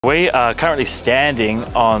We are currently standing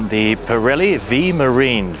on the Pirelli V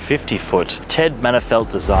Marine 50-foot Ted Manifelt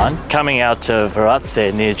design coming out of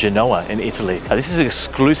Varazze near Genoa in Italy. This is an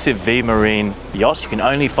exclusive V Marine yacht. You can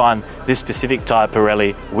only find this specific type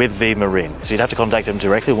Pirelli with V Marine. So you'd have to contact them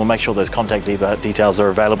directly. We'll make sure those contact details are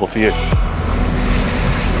available for you.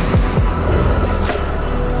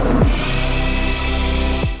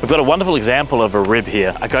 We've got a wonderful example of a rib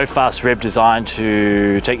here, a go-fast rib designed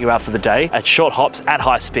to take you out for the day at short hops at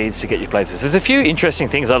high speeds to get you places. There's a few interesting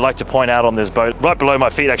things I'd like to point out on this boat. Right below my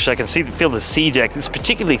feet, actually, I can feel the sea deck. It's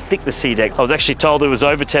particularly thick, the sea deck. I was actually told it was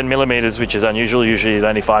over 10 millimeters, which is unusual. Usually you'd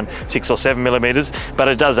only find 6 or 7 millimeters, but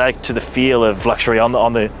it does add to the feel of luxury on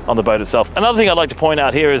the boat itself. Another thing I'd like to point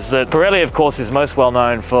out here is that Pirelli, of course, is most well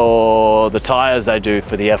known for the tires they do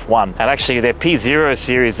for the F1. And actually their P0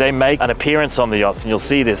 series, they make an appearance on the yachts, and you'll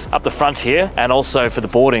see this up the front here, and also for the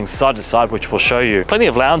boarding side to side, which we'll show you. Plenty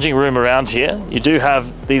of lounging room around here. You do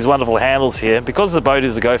have these wonderful handles here. Because the boat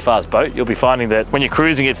is a go-fast boat, you'll be finding that when you're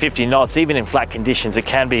cruising at 50 knots, even in flat conditions, it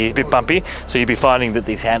can be a bit bumpy, so you'll be finding that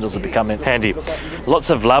these handles will become handy. Lots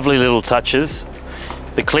of lovely little touches.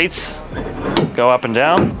 The cleats go up and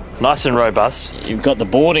down, nice and robust. You've got the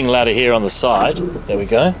boarding ladder here on the side. There we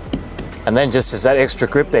go. And then just as that extra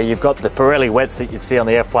grip there, you've got the Pirelli wets that you'd see on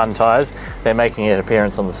the F1 tyres. They're making an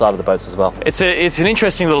appearance on the side of the boats as well. It's an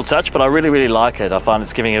interesting little touch, but I really like it. I find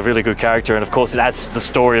it's giving a really good character, and of course it adds to the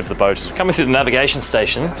story of the boat. Coming through the navigation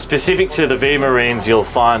station, specific to the V Marines, you'll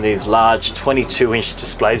find these large 22-inch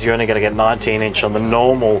displays. You're only going to get 19-inch on the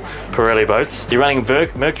normal Pirelli boats. You're running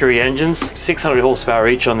Mercury engines, 600 horsepower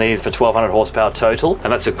each on these for 1200 horsepower total.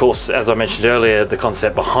 And that's, of course, as I mentioned earlier, the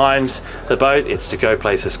concept behind the boat is to go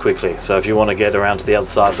places quickly. So if you want to get around to the other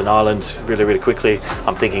side of an island really quickly,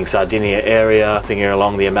 I'm thinking Sardinia area, thinking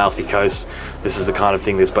along the Amalfi Coast, this is the kind of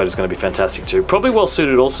thing this boat is going to be fantastic to. Probably well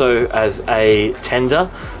suited also as a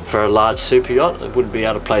tender for a large super yacht. It wouldn't be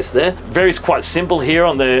out of place there. Very quite simple here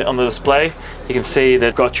on the display. You can see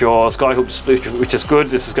they've got your skyhook, which is good.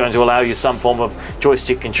 This is going to allow you some form of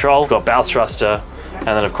joystick control. Got bow thruster, and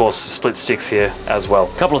then of course split sticks here as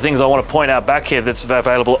well. A couple of things I want to point out back here that's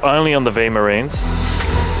available only on the V Marines.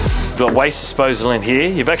 You've got waste disposal in here.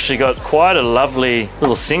 You've actually got quite a lovely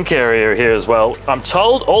little sink area here as well. I'm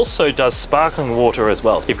told also does sparkling water as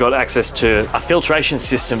well. You've got access to a filtration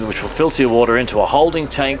system which will filter your water into a holding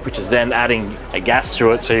tank, which is then adding a gas to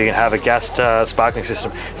it, so you can have a gassed sparkling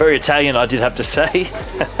system. Very Italian, I did have to say.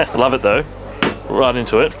 Love it though, right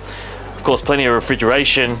into it. Of course, plenty of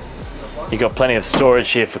refrigeration. You've got plenty of storage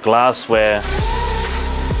here for glassware.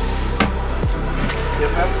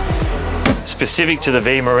 Specific to the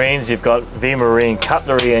V Marines, you've got V Marine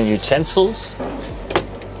cutlery and utensils.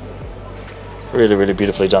 Really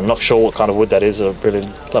beautifully done. Not sure what kind of wood that is. A really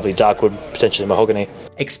lovely dark wood, potentially mahogany.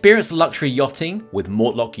 Experience luxury yachting with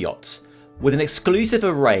Mortlock Yachts. With an exclusive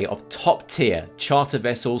array of top-tier charter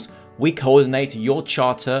vessels, we coordinate your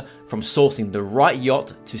charter from sourcing the right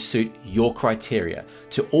yacht to suit your criteria,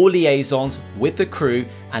 to all liaisons with the crew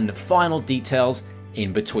and the final details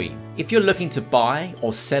in between. If you're looking to buy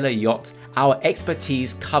or sell a yacht, our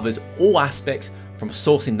expertise covers all aspects from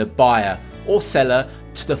sourcing the buyer or seller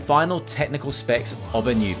to the final technical specs of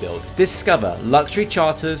a new build. Discover luxury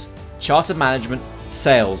charters, charter management,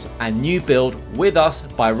 sales and new build with us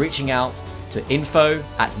by reaching out to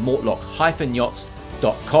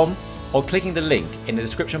info@mortlock-yachts.com or clicking the link in the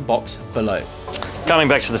description box below. Coming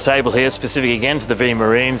back to the table here, specific again to the V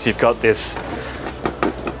Marines, you've got this.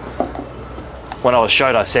 When I was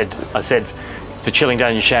showed, I said it's for chilling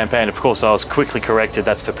down your champagne. Of course, I was quickly corrected.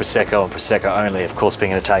 That's for Prosecco and Prosecco only, of course,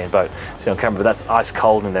 being an Italian boat. See on camera, but that's ice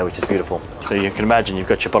cold in there, which is beautiful. So you can imagine you've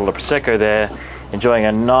got your bottle of Prosecco there, enjoying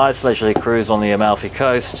a nice leisurely cruise on the Amalfi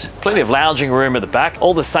Coast. Plenty of lounging room at the back.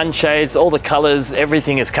 All the sunshades, all the colors,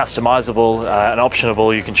 everything is customizable and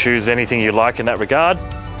optionable. You can choose anything you like in that regard.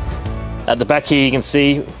 At the back here you can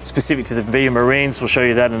see, specific to the V Marines, we'll show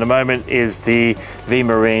you that in a moment, is the V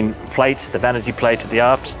Marine plate, the vanity plate at the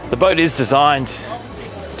aft. The boat is designed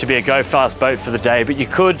to be a go-fast boat for the day, but you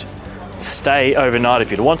could stay overnight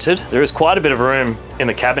if you'd wanted. There is quite a bit of room in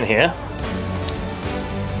the cabin here.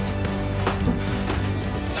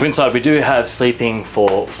 So inside we do have sleeping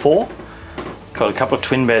for 4. Got a couple of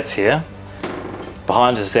twin beds here.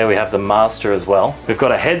 Behind us there we have the master as well. We've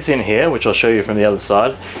got our heads in here, which I'll show you from the other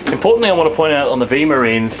side. Importantly, I want to point out on the V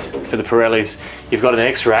Marines, for the Pirellis, you've got an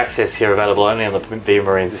extra access here available only on the V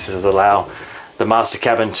Marines. This is allow the master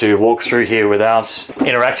cabin to walk through here without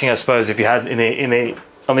interacting, I suppose, if you had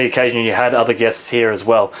on the occasion you had other guests here as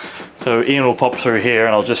well. So Ian will pop through here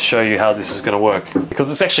and I'll just show you how this is going to work, because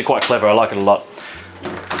it's actually quite clever. I like it a lot.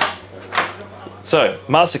 So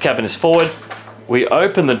master cabin is forward. We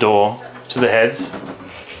open the door to the heads,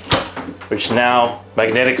 which now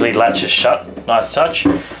magnetically latches shut. Nice touch.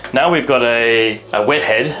 Now we've got a wet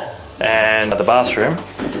head and the bathroom.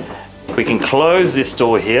 We can close this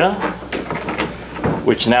door here,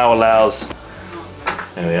 which now allows,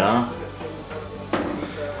 there we are.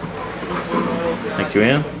 Thank you,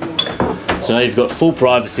 Ian. So now you've got full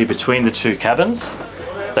privacy between the two cabins.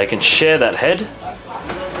 They can share that head.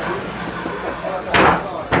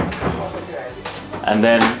 And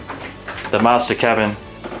then the master cabin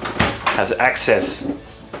has access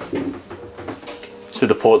to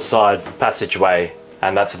the port side passageway,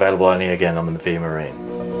 and that's available only again on the V Marine.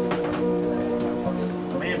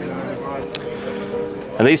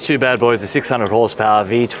 And these two bad boys are 600 horsepower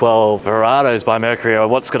V12 Verados by Mercury are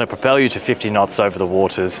what's going to propel you to 50 knots over the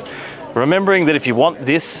waters. Remembering that if you want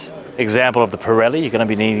this example of the Pirelli, you're going to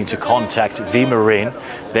be needing to contact V Marine.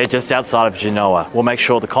 They're just outside of Genoa. We'll make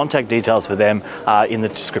sure the contact details for them are in the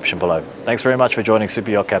description below. Thanks very much for joining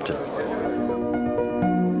Super Yacht Captain.